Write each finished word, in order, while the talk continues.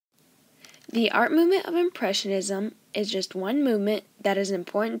The art movement of Impressionism is just one movement that is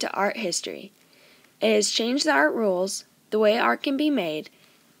important to art history. It has changed the art rules, the way art can be made,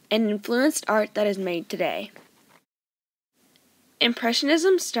 and influenced art that is made today.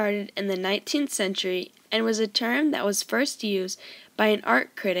 Impressionism started in the 19th century and was a term that was first used by an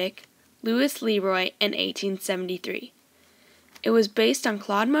art critic, Louis Leroy, in 1873. It was based on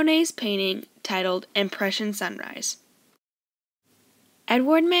Claude Monet's painting titled Impression Sunrise.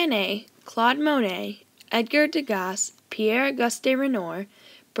 Edouard Manet, Claude Monet, Edgar Degas, Pierre-Auguste Renoir,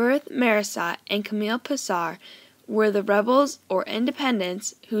 Berthe Morisot, and Camille Pissarro were the rebels or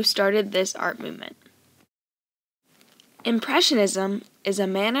independents who started this art movement. Impressionism is a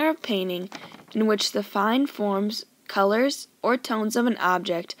manner of painting in which the fine forms, colors, or tones of an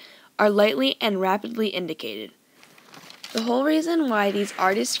object are lightly and rapidly indicated. The whole reason why these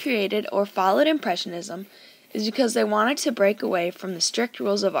artists created or followed Impressionism is because they wanted to break away from the strict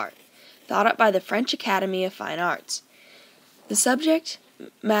rules of art, thought up by the French Academy of Fine Arts. The subject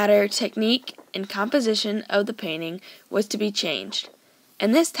matter, technique, and composition of the painting was to be changed,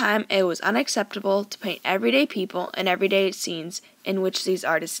 and this time it was unacceptable to paint everyday people and everyday scenes in which these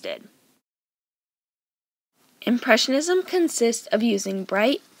artists did. Impressionism consists of using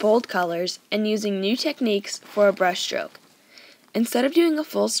bright, bold colors and using new techniques for a brush stroke. Instead of doing a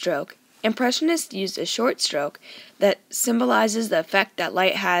full stroke, Impressionists used a short stroke that symbolizes the effect that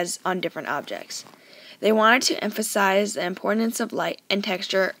light has on different objects. They wanted to emphasize the importance of light and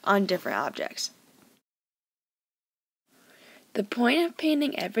texture on different objects. The point of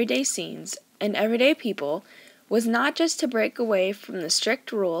painting everyday scenes and everyday people was not just to break away from the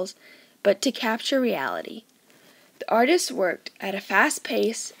strict rules, but to capture reality. The artists worked at a fast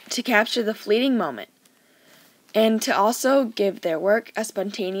pace to capture the fleeting moment, and to also give their work a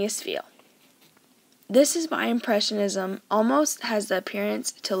spontaneous feel. This is why Impressionism almost has the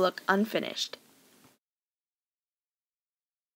appearance to look unfinished.